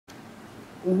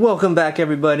Welcome back,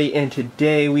 everybody, and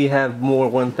today we have more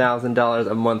 $1,000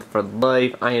 a month for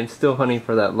life. I am still hunting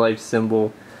for that life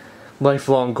symbol,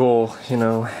 lifelong goal, you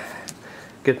know,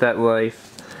 get that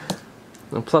life.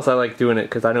 And plus I like doing it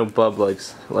because I know Bub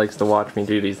likes to watch me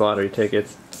do these lottery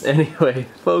tickets. Anyway,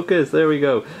 focus, there we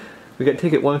go. We got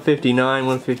ticket 159,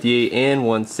 158, and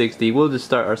 160. We'll just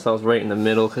start ourselves right in the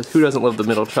middle because who doesn't love the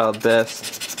middle child best?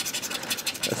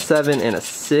 A 7 and a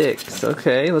 6.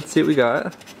 Okay, let's see what we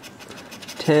got.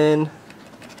 10,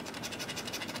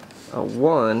 a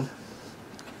 1,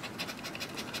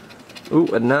 ooh,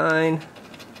 a 9,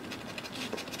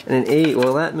 and an 8.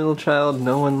 Well, that middle child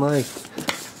no one liked.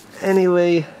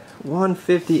 Anyway,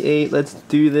 158, let's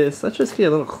do this. Let's just get a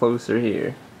little closer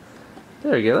here.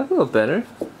 There we go, that's a little better.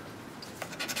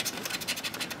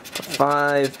 A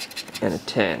 5 and a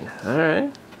 10,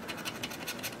 alright.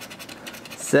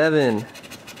 7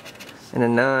 and a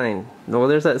 9. Well,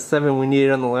 there's that 7 we needed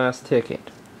on the last ticket.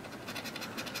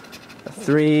 A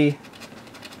 3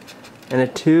 and a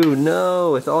 2.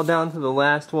 No, it's all down to the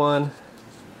last one.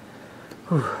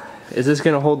 Whew. Is this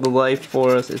gonna hold the life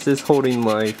for us? Is this holding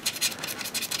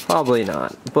life? Probably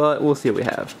not, but we'll see what we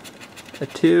have. A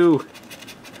 2.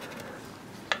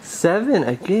 7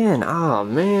 again. Oh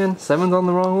man, 7's on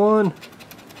the wrong one.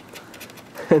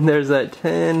 And there's that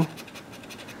 10.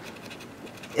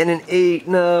 And an 8,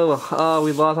 no. Oh,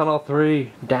 we lost on all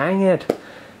 3. Dang it.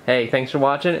 Hey, thanks for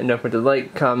watching, and don't forget to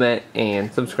like, comment,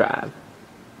 and subscribe.